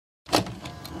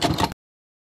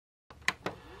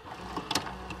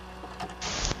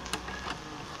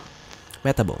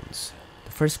Metabones,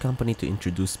 the first company to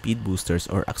introduce speed boosters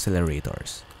or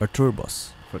accelerators, or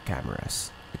turbos, for cameras.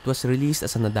 It was released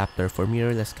as an adapter for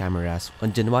mirrorless cameras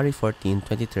on January 14,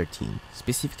 2013,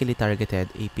 specifically targeted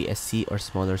APS-C or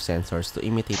smaller sensors to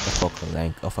imitate the focal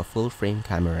length of a full-frame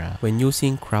camera when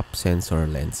using crop sensor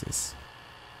lenses.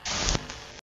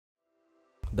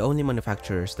 The only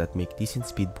manufacturers that make decent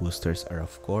speed boosters are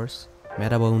of course,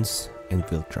 Metabones and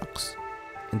Viltrox.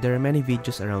 And there are many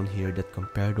videos around here that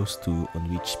compare those two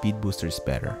on which speed booster is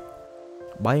better.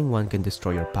 Buying one can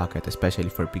destroy your pocket, especially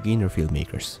for beginner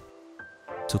filmmakers.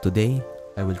 So today,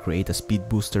 I will create a speed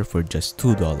booster for just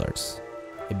 $2.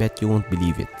 I bet you won't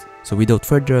believe it. So without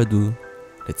further ado,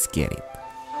 let's get it.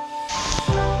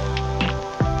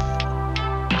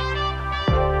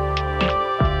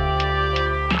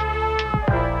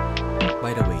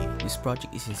 By the way, this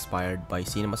project is inspired by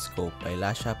CinemaScope by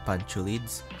Lasha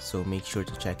Panchulids, so make sure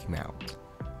to check him out.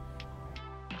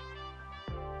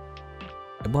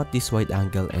 I bought this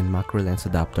wide-angle and macro lens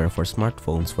adapter for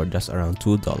smartphones for just around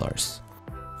 $2.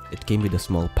 It came with a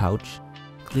small pouch,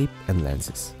 clip, and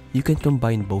lenses. You can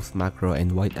combine both macro and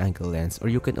wide-angle lens, or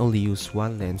you can only use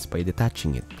one lens by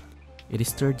detaching it. It is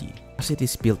sturdy, as it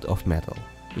is built of metal,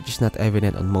 which is not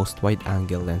evident on most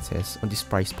wide-angle lenses on this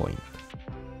price point.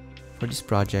 For this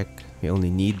project, we only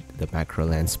need the macro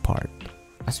lens part.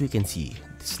 As we can see,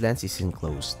 this lens is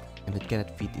enclosed, and it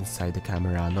cannot fit inside the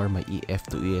camera nor my EF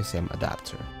to ESM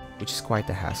adapter, which is quite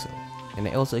a hassle. And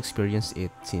I also experienced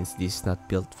it since this is not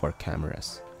built for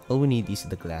cameras. All we need is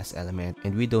the glass element,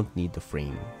 and we don't need the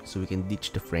frame, so we can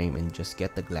ditch the frame and just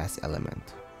get the glass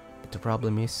element. But the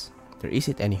problem is, there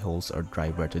isn't any holes or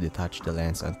driver to detach the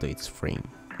lens onto its frame.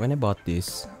 When I bought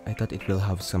this, I thought it will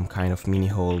have some kind of mini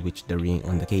hole which the ring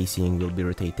on the casing will be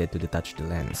rotated to detach the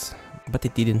lens, but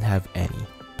it didn't have any.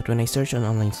 But when I searched on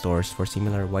online stores for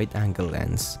similar wide-angle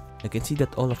lens, I can see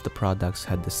that all of the products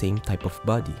had the same type of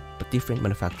body, but different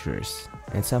manufacturers,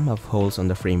 and some have holes on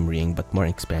the frame ring but more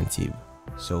expensive.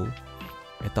 So,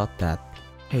 I thought that,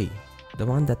 hey, the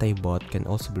one that I bought can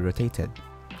also be rotated.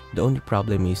 The only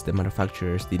problem is the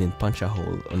manufacturers didn't punch a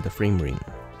hole on the frame ring.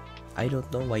 I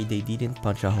don't know why they didn't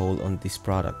punch a hole on this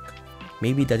product.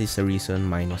 Maybe that is the reason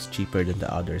mine was cheaper than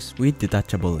the others with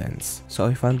detachable lens. So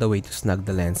I found a way to snug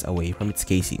the lens away from its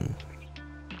casing.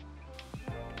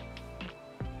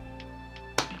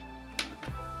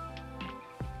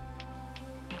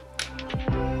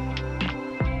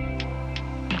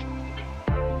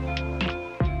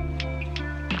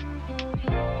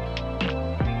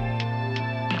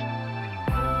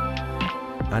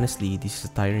 Honestly, this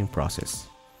is a tiring process.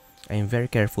 I am very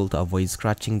careful to avoid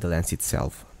scratching the lens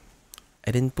itself.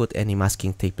 I didn't put any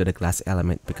masking tape to the glass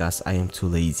element because I am too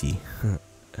lazy.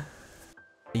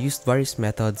 I used various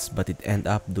methods, but it ended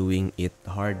up doing it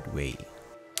the hard way.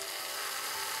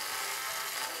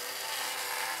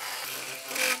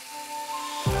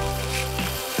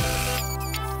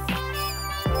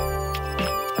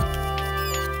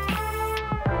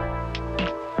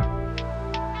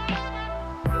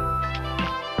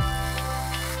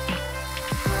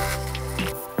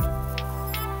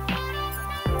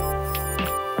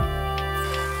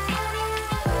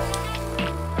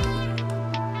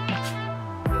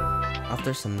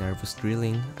 After some nervous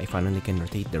drilling, I finally can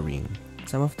rotate the ring.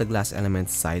 Some of the glass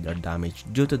elements side are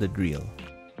damaged due to the drill,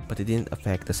 but it didn't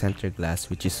affect the center glass,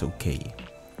 which is okay.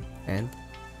 And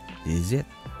this is it.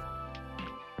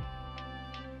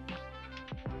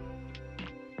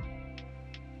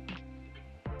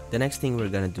 The next thing we're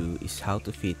gonna do is how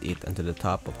to fit it onto the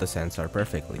top of the sensor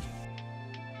perfectly.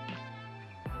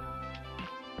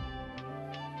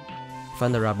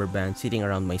 Found a rubber band sitting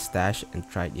around my stash and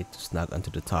tried it to snug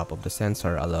onto the top of the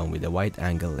sensor along with the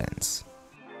wide-angle lens.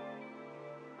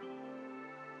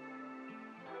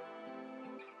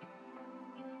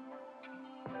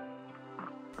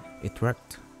 It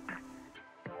worked.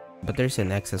 But there's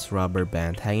an excess rubber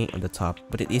band hanging on the top,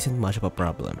 but it isn't much of a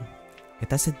problem. I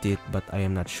tested it, but I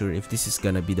am not sure if this is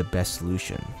gonna be the best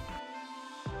solution.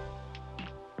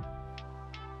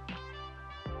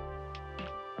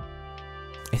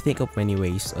 I think of many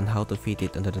ways on how to fit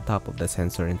it onto the top of the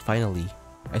sensor, and finally,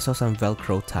 I saw some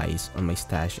velcro ties on my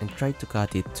stash and tried to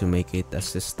cut it to make it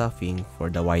as the stuffing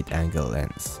for the wide-angle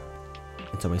lens.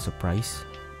 And to my surprise,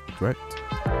 it worked.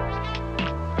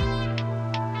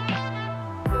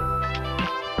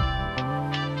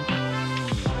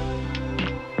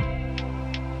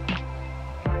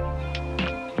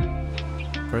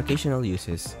 For occasional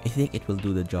uses, I think it will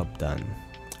do the job done.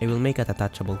 I will make a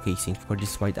detachable casing for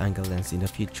this wide-angle lens in the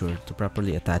future to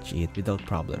properly attach it without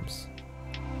problems.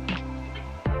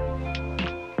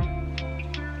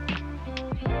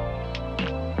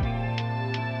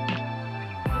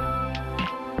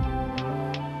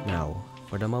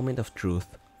 the moment of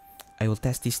truth, I will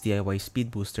test this DIY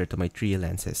Speedbooster to my 3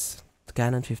 lenses. The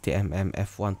Canon 50mm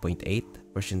f1.8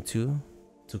 version 2,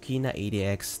 to Kina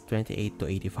 80X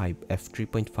 28-85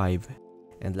 f3.5,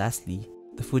 and lastly,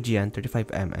 the Fujian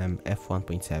 35mm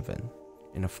f1.7.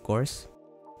 And of course,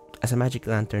 as a magic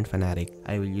lantern fanatic,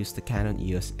 I will use the Canon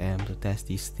EOS M to test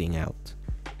this thing out.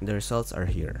 And the results are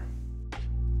here.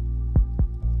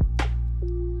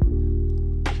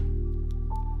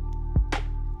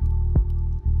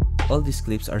 All these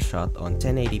clips are shot on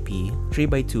 1080p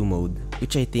 3x2 mode,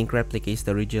 which I think replicates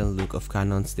the original look of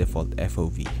Canon's default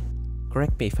FOV.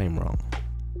 Correct me if I'm wrong.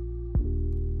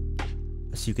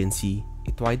 As you can see,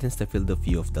 it widens the field of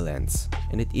view of the lens,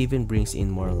 and it even brings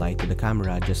in more light to the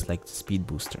camera just like the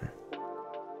Speedbooster.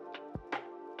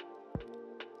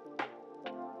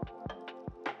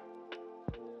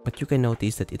 But you can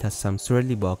notice that it has some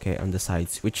swirly bokeh on the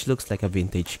sides which looks like a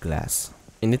vintage glass.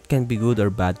 And it can be good or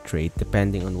bad trait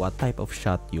depending on what type of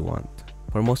shot you want.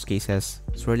 For most cases,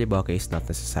 swirly bokeh is not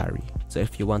necessary. So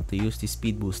if you want to use this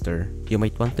Speedbooster, you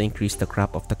might want to increase the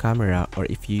crop of the camera, or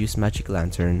if you use magic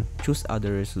lantern, choose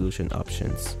other resolution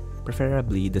options,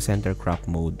 preferably the center crop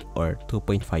mode or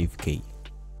 2.5K.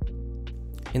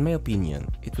 In my opinion,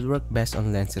 it will work best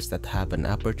on lenses that have an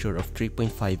aperture of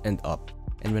 3.5 and up.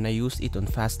 And when I use it on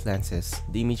fast lenses,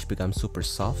 the image becomes super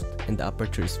soft and the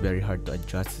aperture is very hard to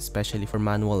adjust, especially for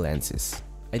manual lenses.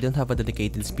 I don't have a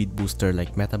dedicated Speedbooster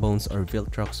like Metabones or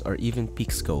Viltrox or even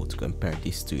Pixco to compare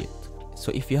this to it.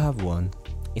 So if you have one,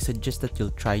 I suggest that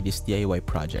you'll try this DIY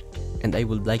project, and I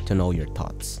would like to know your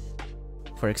thoughts.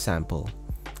 For example,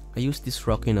 I use this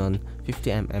Rokinon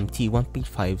 50mm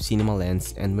t1.5 cinema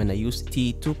lens, and when I use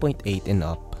t2.8 and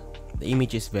up, the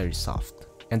image is very soft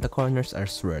and the corners are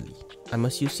swirly. I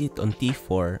must use it on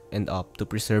T4 and up to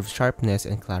preserve sharpness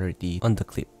and clarity on the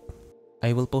clip.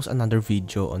 I will post another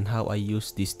video on how I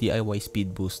use this DIY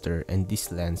Speedbooster and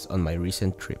this lens on my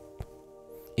recent trip.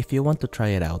 If you want to try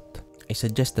it out, I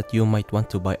suggest that you might want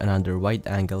to buy another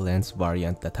wide-angle lens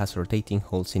variant that has rotating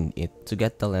holes in it to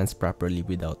get the lens properly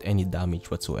without any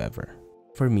damage whatsoever.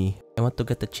 For me, I want to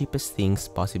get the cheapest things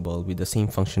possible with the same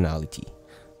functionality,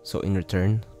 so in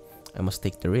return, I must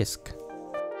take the risk.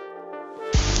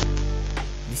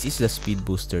 This is the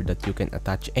Speedbooster that you can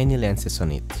attach any lenses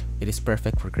on it. It is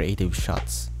perfect for creative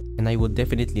shots, and I would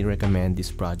definitely recommend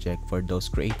this project for those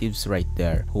creatives right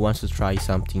there who wants to try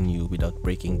something new without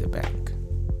breaking the bank.